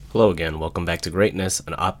Hello again, welcome back to Greatness,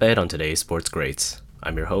 an op-ed on today's Sports Greats.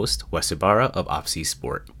 I'm your host, Wes Ibarra of OpC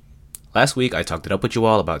Sport. Last week, I talked it up with you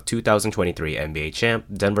all about 2023 NBA champ,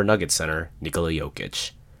 Denver Nuggets center, Nikola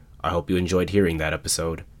Jokic. I hope you enjoyed hearing that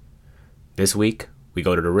episode. This week, we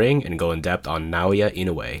go to the ring and go in depth on Naoya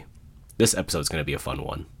Inoue. This episode's going to be a fun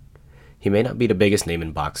one. He may not be the biggest name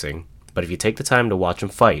in boxing, but if you take the time to watch him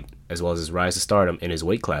fight, as well as his rise to stardom in his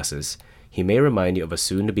weight classes, he may remind you of a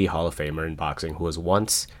soon-to-be Hall of Famer in boxing who was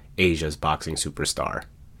once Asia's boxing superstar.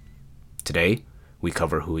 Today, we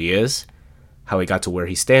cover who he is, how he got to where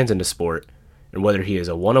he stands in the sport, and whether he is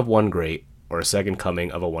a one-of-one great or a second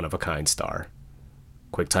coming of a one-of-a-kind star.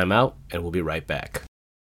 Quick time out, and we'll be right back.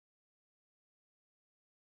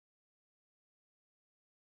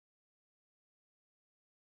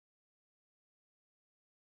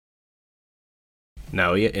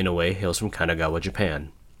 Naoya Inoue hails from Kanagawa,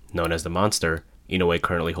 Japan. Known as the Monster, Inoue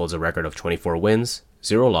currently holds a record of 24 wins,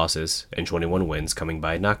 0 losses, and 21 wins coming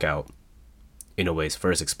by knockout. Inoue's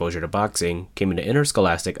first exposure to boxing came in the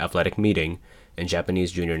Interscholastic Athletic Meeting and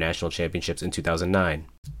Japanese Junior National Championships in 2009.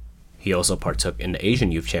 He also partook in the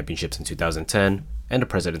Asian Youth Championships in 2010 and the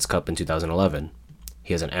President's Cup in 2011.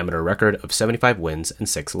 He has an amateur record of 75 wins and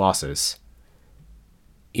 6 losses.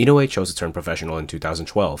 Inoue chose to turn professional in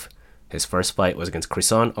 2012. His first fight was against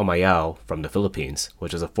Crison Omayao from the Philippines,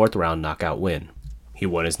 which was a 4th-round knockout win. He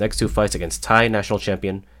won his next 2 fights against Thai national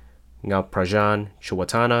champion Ngauprajan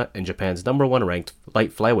Chuwatana and Japan's number 1 ranked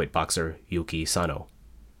light flyweight boxer Yuki Sano.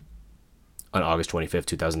 On August 25,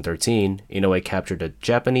 2013, Inoue captured the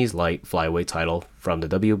Japanese light flyweight title from the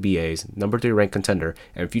WBA's number 3 ranked contender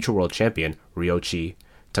and future world champion Ryoichi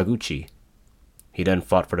Taguchi. He then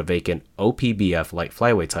fought for the vacant OPBF light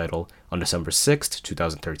flyweight title on December 6,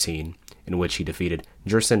 2013, in which he defeated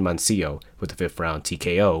Jerson Mancillo with the 5th round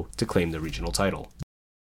TKO to claim the regional title.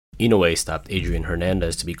 Inoue stopped Adrian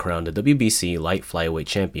Hernandez to be crowned the WBC light flyweight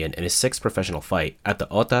champion in his 6th professional fight at the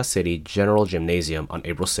Ota City General Gymnasium on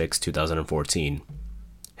April 6, 2014.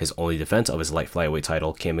 His only defense of his light flyweight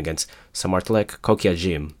title came against Samartlek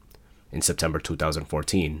Kokyajim in September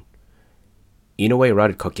 2014. Inoue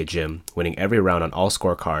routed Kokyajim, winning every round on all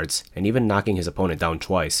scorecards and even knocking his opponent down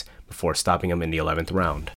twice before stopping him in the 11th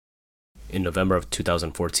round. In November of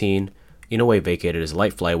 2014, Inoue vacated his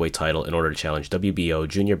light flyweight title in order to challenge WBO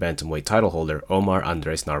junior bantamweight title holder Omar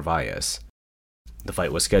Andres Narvaez. The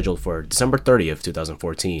fight was scheduled for December 30th,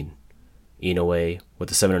 2014. Inoue, with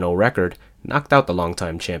a 7-0 record, knocked out the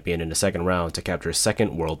longtime champion in the 2nd round to capture his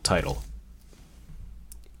 2nd world title.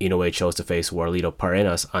 Inoue chose to face Warlito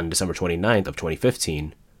Parenas on December 29th of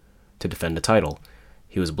 2015 to defend the title.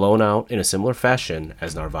 He was blown out in a similar fashion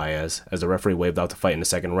as Narvaez as the referee waved out the fight in the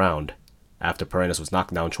 2nd round, after Parenas was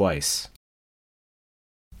knocked down twice.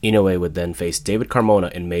 Inoue would then face David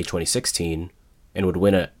Carmona in May 2016 and would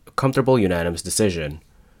win a comfortable unanimous decision.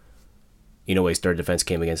 Inoue's 3rd defense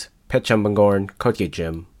came against Petchambangorn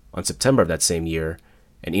Kokyajim on September of that same year,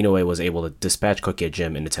 and Inoue was able to dispatch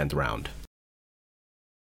Kokyajim in the 10th round.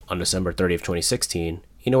 On December 30th, 2016,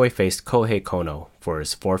 Inoue faced Kohei Kono for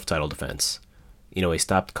his 4th title defense. Inoue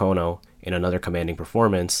stopped Kono in another commanding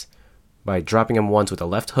performance by dropping him once with a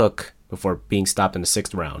left hook before being stopped in the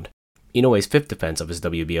 6th round. Inoue's 5th defense of his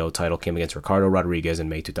WBO title came against Ricardo Rodriguez in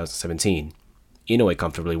May 2017. Inoue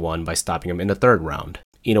comfortably won by stopping him in the 3rd round.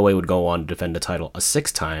 Inoue would go on to defend the title a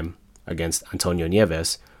 6th time against Antonio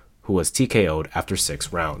Nieves, who was TKO'd after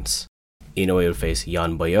 6 rounds. Inoue would face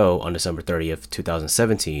Yan Boyo on December 30th,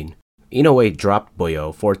 2017. Inoue dropped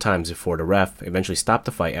Boyo 4 times before the ref eventually stopped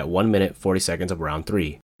the fight at 1 minute 40 seconds of round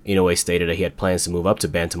 3. Inoue stated that he had plans to move up to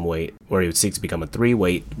bantamweight, where he would seek to become a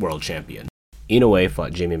 3-weight world champion. Inoue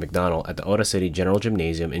fought Jamie McDonnell at the Ota City General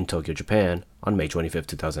Gymnasium in Tokyo, Japan on May 25,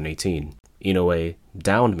 2018. Inoue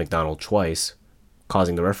downed McDonnell twice,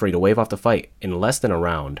 causing the referee to wave off the fight in less than a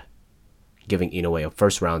round, giving Inoue a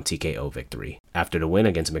 1st-round TKO victory. After the win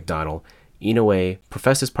against McDonnell, Inoue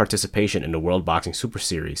professed his participation in the World Boxing Super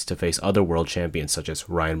Series to face other world champions such as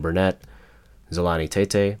Ryan Burnett, Zolani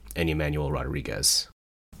Tete, and Emmanuel Rodriguez.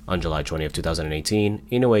 On July 20, 2018,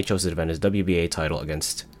 Inoue chose to defend his WBA title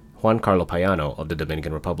against Juan Carlo Payano of the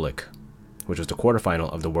Dominican Republic, which was the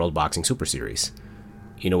quarterfinal of the World Boxing Super Series.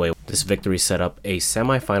 This victory set up a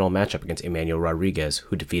semi-final matchup against Emmanuel Rodriguez,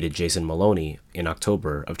 who defeated Jason Maloney in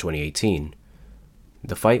October of 2018.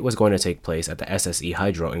 The fight was going to take place at the SSE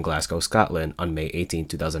Hydro in Glasgow, Scotland on May 18,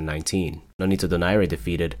 2019. Nonito Donaire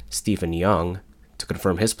defeated Stephen Young to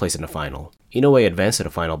confirm his place in the final. Inoue advanced to the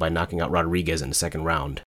final by knocking out Rodriguez in the 2nd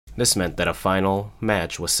round. This meant that a final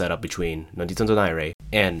match was set up between Nonito Donaire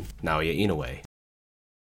and Naoya Inoue.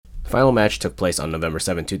 The final match took place on November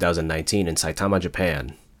 7, 2019 in Saitama,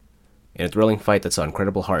 Japan. In a thrilling fight that saw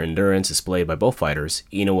incredible heart endurance displayed by both fighters,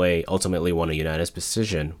 Inoue ultimately won a unanimous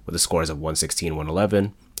decision with the scores of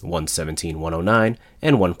 116-111, 117-109,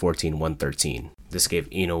 and 114-113. This gave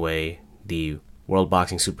Inoue the World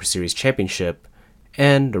Boxing Super Series Championship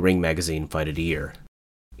and the Ring Magazine Fight of the Year.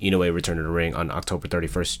 Inoue returned to the ring on October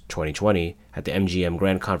 31st, 2020 at the MGM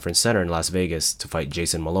Grand Conference Center in Las Vegas to fight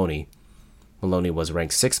Jason Maloney. Maloney was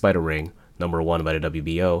ranked 6th by the Ring, number 1 by the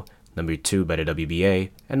WBO, number 2 by the WBA,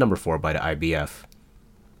 and number 4 by the IBF.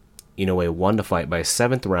 Inoue won the fight by a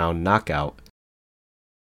 7th round knockout.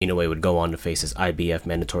 Inoue would go on to face his IBF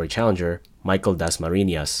mandatory challenger, Michael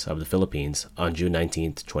Dasmariñas of the Philippines, on June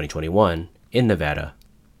 19, 2021, in Nevada.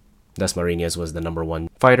 Dasmariñas was the number 1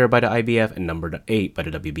 fighter by the IBF and number 8 by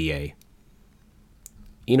the WBA.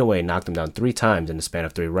 Inoue knocked him down 3 times in the span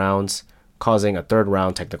of 3 rounds, causing a 3rd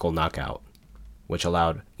round technical knockout, which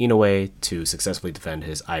allowed Inoue to successfully defend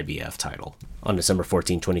his IBF title. On December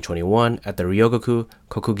 14, 2021, at the Ryogoku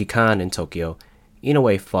Kokugikan in Tokyo,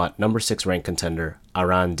 Inoue fought number 6 ranked contender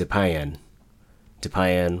Aran Depayan.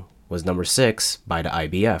 Depayan was number 6 by the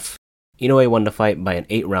IBF. Inoue won the fight by an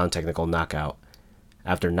 8-round technical knockout,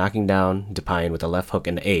 after knocking down Depayan with a left hook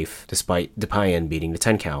in the 8th, despite Depayan beating the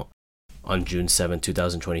 10 count. On June 7,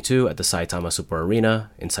 2022, at the Saitama Super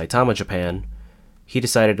Arena in Saitama, Japan, he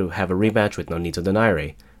decided to have a rematch with Nonito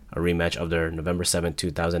Donaire, a rematch of their November 7,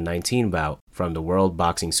 2019 bout from the World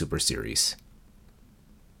Boxing Super Series.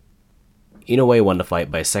 Inoue won the fight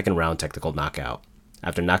by a 2nd round technical knockout,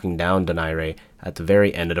 after knocking down Donaire at the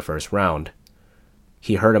very end of the 1st round.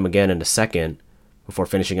 He hurt him again in the 2nd, before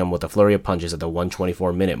finishing him with a flurry of punches at the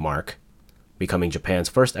 124-minute mark, becoming Japan's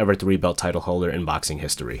first ever 3-belt title holder in boxing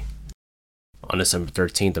history. On December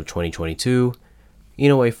 13th of 2022,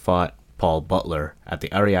 Inoue fought Paul Butler at the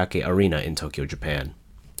Ariake Arena in Tokyo, Japan.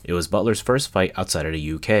 It was Butler's first fight outside of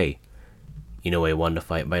the UK. Inoue won the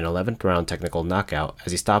fight by an 11th round technical knockout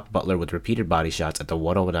as he stopped Butler with repeated body shots at the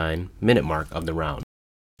 109-minute mark of the round.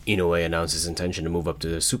 Inoue announced his intention to move up to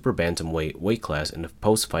the super bantamweight weight class in a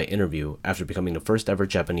post-fight interview after becoming the first ever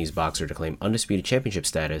Japanese boxer to claim undisputed championship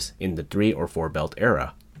status in the 3 or 4 belt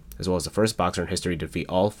era, as well as the first boxer in history to defeat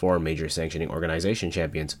all 4 major sanctioning organization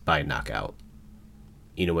champions by knockout.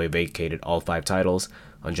 Inoue vacated all 5 titles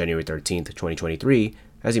on January 13, 2023,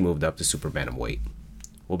 as he moved up to super bantamweight.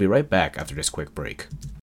 We'll be right back after this quick break.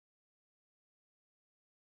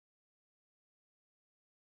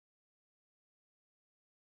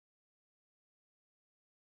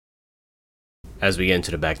 As we get into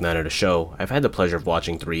the back 9 of the show, I've had the pleasure of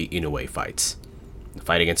watching 3 Inoue fights. The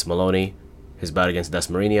fight against Maloney, his bout against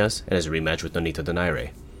Dasmariñas, and his rematch with Nonito Donaire.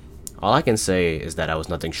 All I can say is that I was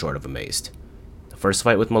nothing short of amazed. The first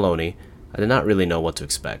fight with Maloney, I did not really know what to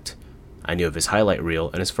expect. I knew of his highlight reel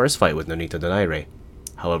and his first fight with Nonito Donaire.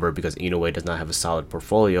 However, because Inoue does not have a solid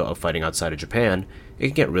portfolio of fighting outside of Japan, it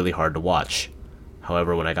can get really hard to watch.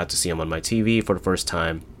 However, when I got to see him on my TV for the first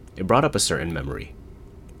time, it brought up a certain memory.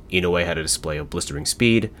 Inoue had a display of blistering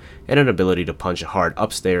speed and an ability to punch hard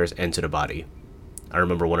upstairs and to the body. I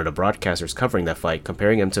remember one of the broadcasters covering that fight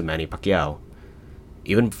comparing him to Manny Pacquiao.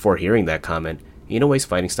 Even before hearing that comment, Inoue's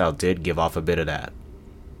fighting style did give off a bit of that.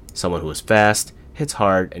 Someone who is fast, hits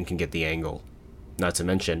hard, and can get the angle. Not to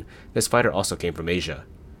mention, this fighter also came from Asia.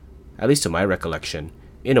 At least to my recollection,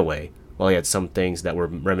 Inoue, while he had some things that were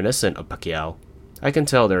reminiscent of Pacquiao, I can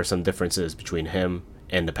tell there are some differences between him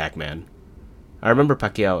and the Pac-Man. I remember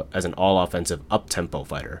Pacquiao as an all-offensive, up-tempo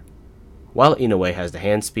fighter. While Inoue has the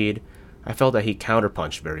hand speed, I felt that he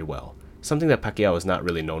counterpunched very well, something that Pacquiao is not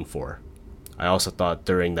really known for. I also thought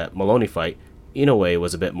during that Maloney fight, Inoue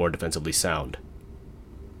was a bit more defensively sound.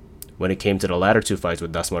 When it came to the latter 2 fights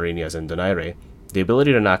with Dasmariñas and Donaire, the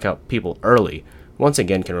ability to knock out people early once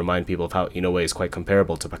again can remind people of how Inoue is quite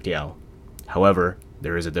comparable to Pacquiao. However,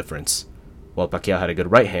 there is a difference. While Pacquiao had a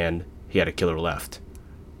good right hand, he had a killer left.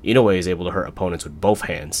 Inoue is able to hurt opponents with both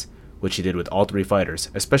hands, which he did with all 3 fighters,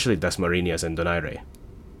 especially Dasmariñas and Donaire.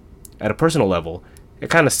 At a personal level, it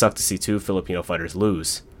kinda sucked to see 2 Filipino fighters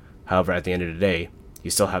lose. However, at the end of the day, you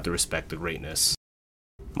still have to respect the greatness.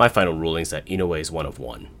 My final ruling is that Inoue is one of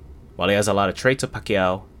one. While he has a lot of traits of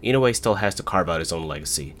Pacquiao, Inoue still has to carve out his own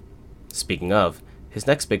legacy. Speaking of, his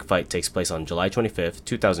next big fight takes place on July 25th,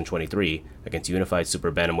 2023 against unified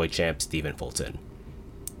super bantamweight champ Stephen Fulton.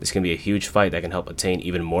 This can be a huge fight that can help attain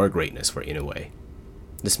even more greatness for Inoue.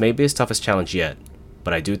 This may be his toughest challenge yet,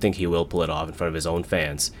 but I do think he will pull it off in front of his own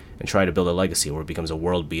fans and try to build a legacy where he becomes a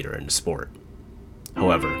world beater in the sport.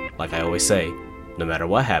 However, like I always say, no matter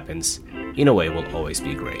what happens, Inoue will always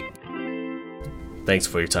be great. Thanks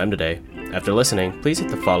for your time today. After listening, please hit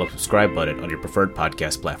the follow subscribe button on your preferred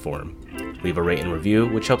podcast platform. Leave a rate and review,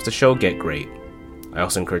 which helps the show get great. I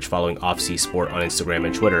also encourage following Offsea Sport on Instagram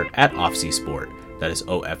and Twitter at Offsea Sport. That is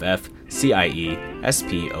OFFCIESPORT.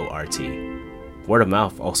 Word of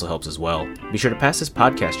mouth also helps as well. Be sure to pass this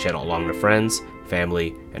podcast channel along to friends,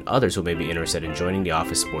 family, and others who may be interested in joining the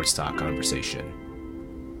Office Sports Talk conversation.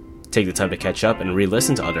 Take the time to catch up and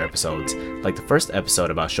re-listen to other episodes, like the first episode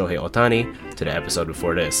about Shohei Ohtani to the episode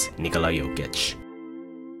before this, Nikola Jokic.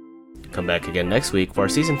 Come back again next week for our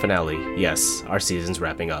season finale. Yes, our season's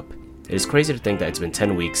wrapping up. It is crazy to think that it's been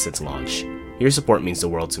 10 weeks since launch. Your support means the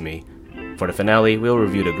world to me. For the finale, we'll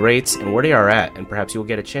review the greats and where they are at, and perhaps you'll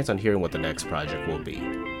get a chance on hearing what the next project will be.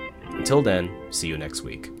 Until then, see you next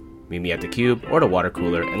week. Meet me at the Cube or the water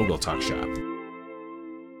cooler and we'll talk shop.